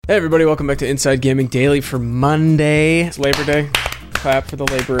Hey everybody, welcome back to Inside Gaming Daily for Monday. It's Labor Day. Clap for the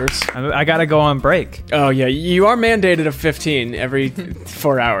laborers. I gotta go on break. Oh yeah, you are mandated of 15 every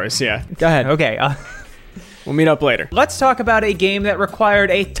 4 hours, yeah. Go ahead. Okay. We'll meet up later. Let's talk about a game that required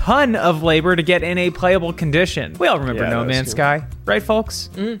a ton of labor to get in a playable condition. We all remember No Man's Sky, right folks?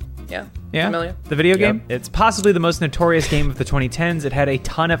 Yeah. Familiar. The video game? It's possibly the most notorious game of the 2010s. It had a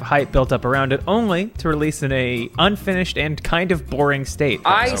ton of hype built up around it, only to release in a unfinished and kind of boring state.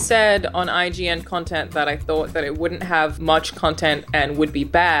 I said on IGN content that I thought that it wouldn't have much content and would be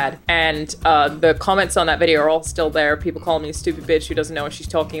bad, and the comments on that video are all still there. People calling me a stupid bitch who doesn't know what she's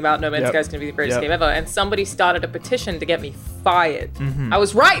talking about. No Man's Sky is going to be the greatest game ever, and somebody started a petition to get me fired. I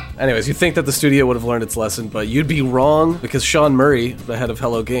was right! Anyways, you think that the studio would have learned its lesson, but you'd be wrong, because Sean Murray, the head of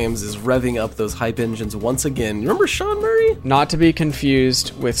Hello Games, is revving up those hype engines once again. You remember Sean Murray? Not to be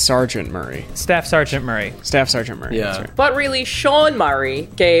confused with Sergeant Murray. Staff Sergeant Murray. Staff Sergeant Murray, Yeah. that's right. But really, Sean Murray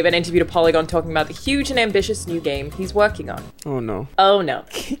gave an interview to Polygon talking about the huge and ambitious new game he's working on. Oh no. Oh no.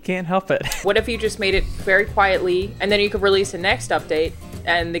 Can't help it. What if you just made it very quietly, and then you could release a next update,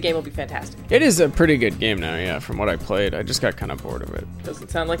 and the game will be fantastic? It is a pretty good game now, yeah, from what I played. I just got kind of bored of it. Doesn't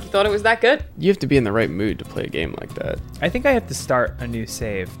sound like you thought it was that good. You have to be in the right mood to play a game like that. I think I have to start a new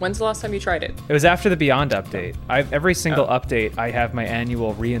save. When's the last time you tried it? It was after the Beyond update. Every single update, I have my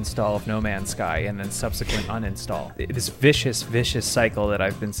annual reinstall of No Man's Sky and then subsequent uninstall. This vicious cycle that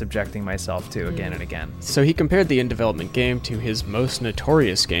I've been subjecting myself to again and again. So he compared the in-development game to his most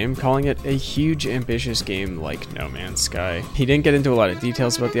notorious game, calling it a huge, ambitious game like No Man's Sky. He didn't get into a lot of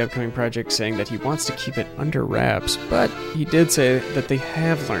details about the upcoming project, saying that he wants to keep it under wraps, but he did say that they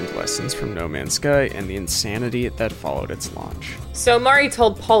have learned lessons from No Man's Sky and the insanity that followed its launch. So Murray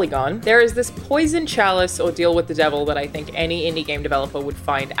told Polygon, there is this poison chalice or deal with the devil that I think any indie game developer would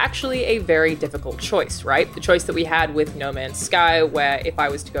find actually a very difficult choice, right? The choice that we had with No Man's Sky, where if I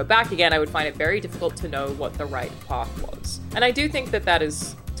was to go back again, I would find it very difficult to know what the right path was. And I do think that that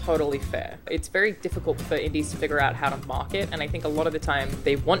is totally fair. It's very difficult for indies to figure out how to market, and I think a lot of the time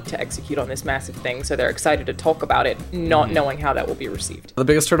they want to execute on this massive thing, so they're excited to talk about it, not knowing how that will be received. The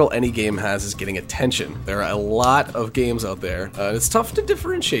biggest hurdle any game has is getting attention. There are a lot of games out there, and it's tough to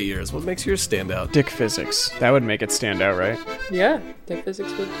differentiate yours. What makes yours stand out? Dick Physics. That would make it stand out, right? Yeah, Dick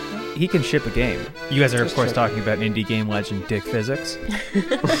Physics would. He can ship a game. You guys are, of course, talking about indie game legend Dick Physics.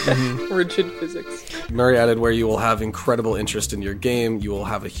 Rigid physics. Murray added, where you will have incredible interest in your game, you will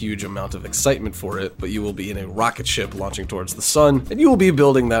have a huge amount of excitement for it, but you will be in a rocket ship launching towards the sun, and you will be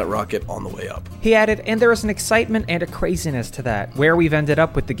building that rocket on the way up. He added, and there is an excitement and a craziness to that, where we've ended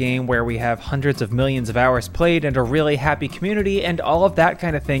up with the game where we have hundreds of millions of hours played and a really happy community and all of that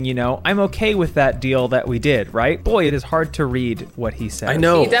kind of thing, you know. I'm okay with that deal that we did, right? Boy, it is hard to read what he said. I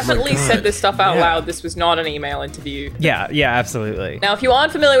know. He definitely said this stuff out loud. This was not an email interview. Yeah, absolutely. Now, if you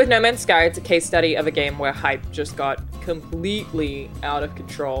aren't familiar with No Man's Sky, it's a case study of a game where hype just got completely out of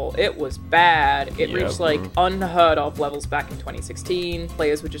control. It was bad. It reached like unheard of levels back in 2016.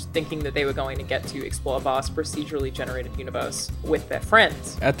 Players were just thinking that they were going to get to explore a vast procedurally generated universe with their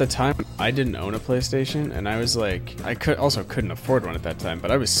friends. At the time, I didn't own a PlayStation, and I was like, I couldn't afford one at that time,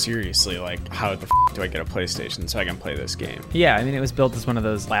 but I was seriously like, how the f*** do I get a PlayStation so I can play this game? Yeah, I mean, it was built as one of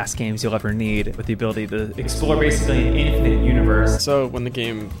those last games you'll ever need with the ability to explore basically an infinite universe. So when the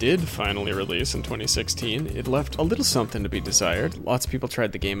game did finally release in 2016, it left a little something to be desired. Lots of people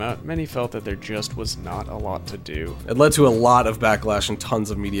tried the game out. Many felt that there just was not a lot to do. It led to a lot of backlash and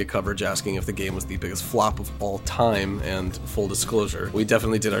tons of media coverage asking if the game was the biggest flop of all time, and full disclosure, we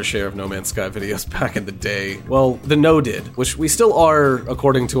definitely did our share of No Man's Sky videos back in the day. Well, the No did, which we still are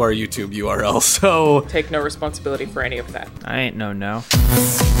according to our YouTube URL, so... Take no responsibility for any of that. I ain't no.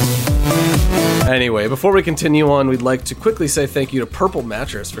 Anyway, before we continue on, we'd like to quickly say thank you to Purple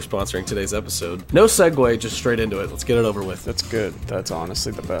Mattress for sponsoring today's episode. No segue, just straight into it. Let's get it over with. That's good. That's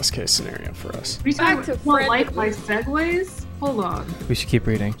honestly the best case scenario for us. Back to Well, like my segues? Hold on. We should keep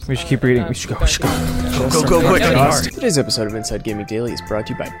reading. We should go. Go quick. Today's episode of Inside Gaming Daily is brought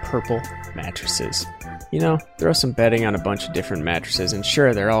to you by Purple Mattresses. You know, throw some bedding on a bunch of different mattresses, and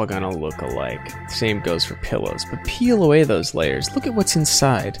sure, they're all gonna look alike. Same goes for pillows, but peel away those layers, look at what's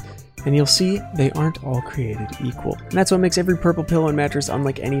inside, and you'll see they aren't all created equal. And that's what makes every Purple pillow and mattress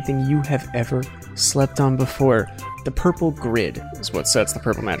unlike anything you have ever slept on before. The Purple Grid is what sets the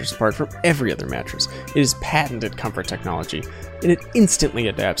Purple mattress apart from every other mattress. It is patented comfort technology, and it instantly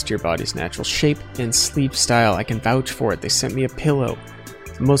adapts to your body's natural shape and sleep style. I can vouch for it. They sent me a pillow.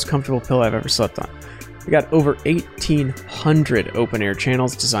 It's the most comfortable pillow I've ever slept on. They got over 1,800 open-air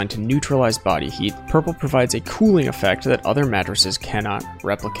channels designed to neutralize body heat. Purple provides a cooling effect that other mattresses cannot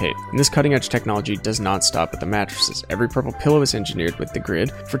replicate. And this cutting-edge technology does not stop at the mattresses. Every Purple pillow is engineered with the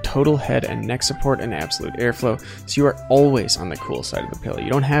grid for total head and neck support and absolute airflow, so you are always on the cool side of the pillow. You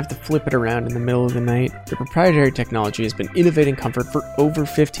don't have to flip it around in the middle of the night. The proprietary technology has been innovating comfort for over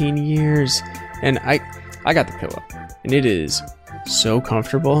 15 years. And I got the pillow, and it is so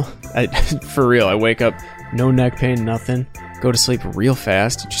comfortable. For real, I wake up, no neck pain, nothing. Go to sleep real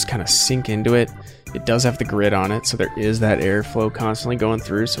fast, just kind of sink into it. It does have the grid on it, so there is that airflow constantly going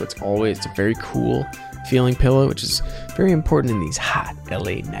through, so it's a very cool feeling pillow, which is very important in these hot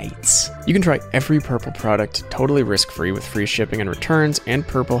LA nights. You can try every Purple product totally risk-free with free shipping and returns, and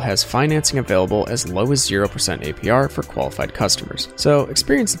Purple has financing available as low as 0% APR for qualified customers. So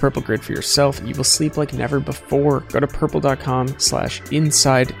experience the Purple grid for yourself. You will sleep like never before. Go to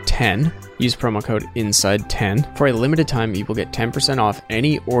purple.com/inside10. Use promo code INSIDE10. For a limited time, you will get 10% off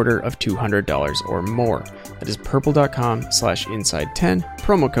any order of $200 or more. That is purple.com/inside10.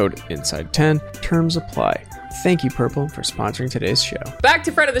 Promo code INSIDE10. Terms apply. Thank you, Purple, for sponsoring today's show. Back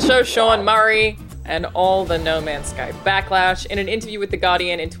to friend of the show, Sean Murray, and all the No Man's Sky backlash. In an interview with The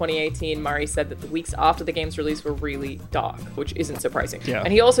Guardian in 2018, Murray said that the weeks after the game's release were really dark, which isn't surprising. Yeah.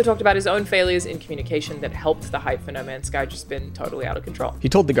 And he also talked about his own failures in communication that helped the hype for No Man's Sky just been totally out of control. He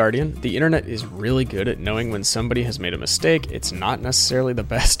told The Guardian, "The internet is really good at knowing when somebody has made a mistake. It's not necessarily the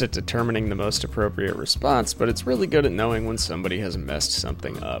best at determining the most appropriate response, but it's really good at knowing when somebody has messed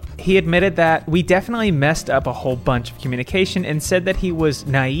something up." He admitted that we definitely messed up a whole bunch of communication and said that he was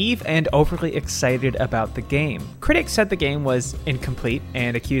naive and overly excited about the game. Critics said the game was incomplete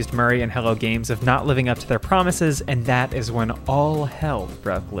and accused Murray and Hello Games of not living up to their promises, and that is when all hell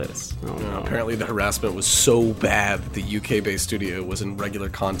broke loose. Apparently the harassment was so bad that the UK-based studio was in regular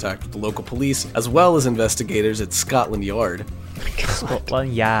contact with the local police, as well as investigators at Scotland Yard.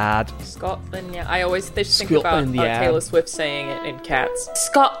 Scotland Yard. Scotland Yard. I always think Scotland about Yard. Taylor Swift saying it in Cats.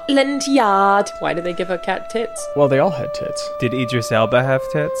 Scotland Yard. Why did they give her cat tits? Well, they all had tits. Did Idris Elba have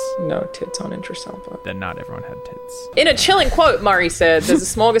tits? No tits on Idris Elba. Then not everyone had tits. In a chilling quote, Murray said, "There's a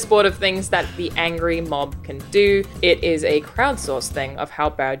smorgasbord of things that the angry mob can do. It is a crowdsourced thing of how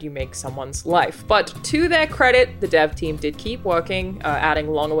bad you make someone's life." But to their credit, the dev team did keep working,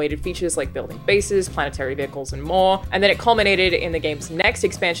 adding long-awaited features like building bases, planetary vehicles, and more. And then it culminated in the game's next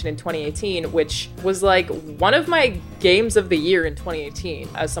expansion in 2018, which was like one of my games of the year in 2018.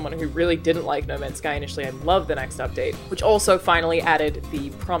 As someone who really didn't like No Man's Sky initially, I loved the next update, which also finally added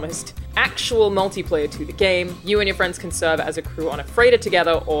the promised actual multiplayer to the game. You and your friends can serve as a crew on a freighter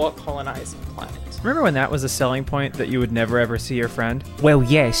together or colonize planets. Remember when that was a selling point that you would never ever see your friend? Well,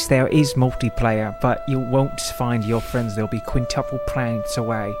 yes, there is multiplayer, but you won't find your friends. They'll be quintuple planets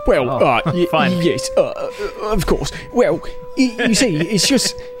away. Well, fine. yes, of course. Well, you see, it's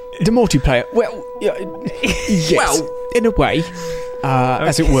just the multiplayer. Well, yes, Well, in a way,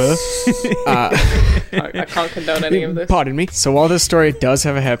 as it were. I can't condone any of this. Pardon me. So while this story does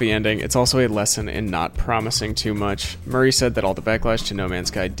have a happy ending, it's also a lesson in not promising too much. Murray said that all the backlash to No Man's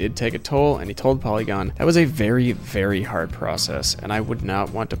Sky did take a toll, and he told Polygon that was a very, very hard process, and I would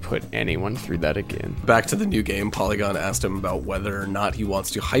not want to put anyone through that again. Back to the new game, Polygon asked him about whether or not he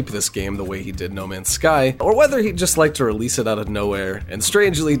wants to hype this game the way he did No Man's Sky, or whether he'd just like to release it out of nowhere. And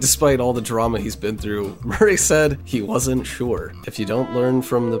strangely, despite all the drama he's been through, Murray said he wasn't sure. If you don't learn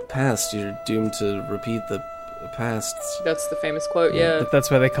from the past, you're doomed to repeat the past. That's the famous quote, yeah. That's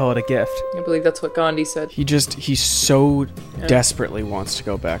why they call it a gift. I believe that's what Gandhi said. He so desperately wants to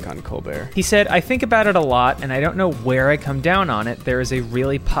go back on Colbert. He said, "I think about it a lot, and I don't know where I come down on it. There is a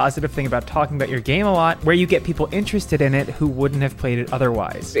really positive thing about talking about your game a lot, where you get people interested in it who wouldn't have played it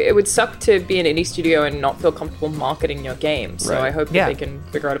otherwise." It would suck to be an indie studio and not feel comfortable marketing your game. So Right. I hope that Yeah. they can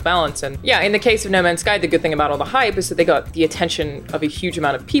figure out a balance. And yeah, in the case of No Man's Sky, the good thing about all the hype is that they got the attention of a huge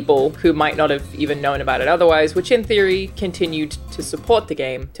amount of people who might not have even known about it otherwise, which in theory continued to support the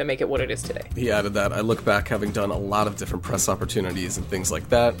game to make it what it is today. He added that, "I look back having done a lot of different press opportunities and things like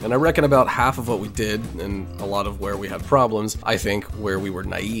that, and I reckon about half of what we did and a lot of where we had problems, I think where we were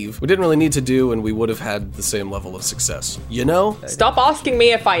naive, we didn't really need to do, and we would have had the same level of success. You know?" Stop asking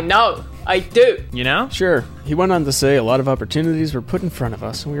me if I know. I do. You know? Sure. He went on to say a lot of opportunities were put in front of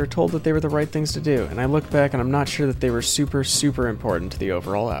us, and we were told that they were the right things to do. And I look back, and I'm not sure that they were super, super important to the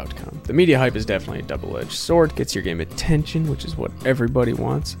overall outcome. The media hype is definitely a double-edged sword. Gets your game attention, which is what everybody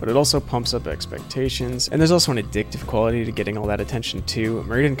wants, but it also pumps up expectations. And there's also an addictive quality to getting all that attention too.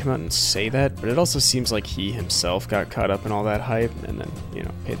 Murray didn't come out and say that, but it also seems like he himself got caught up in all that hype and then,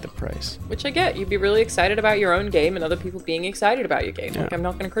 paid the price. Which I get. You'd be really excited about your own game and other people being excited about your game. Like, I'm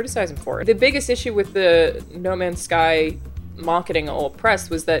not going to criticize him for it. forward. The biggest issue with the No Man's Sky marketing or press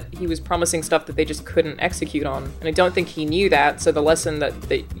was that he was promising stuff that they just couldn't execute on. And I don't think he knew that, so the lesson that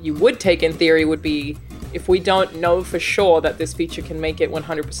you would take in theory would be, if we don't know for sure that this feature can make it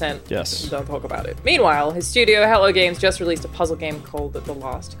 100%, Yes. don't talk about it. Meanwhile, his studio, Hello Games, just released a puzzle game called The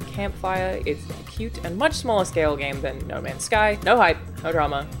Last Campfire. It's a cute and much smaller scale game than No Man's Sky. No hype, no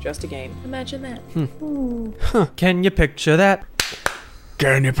drama, just a game. Imagine that. Can you picture that?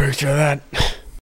 Can you picture that?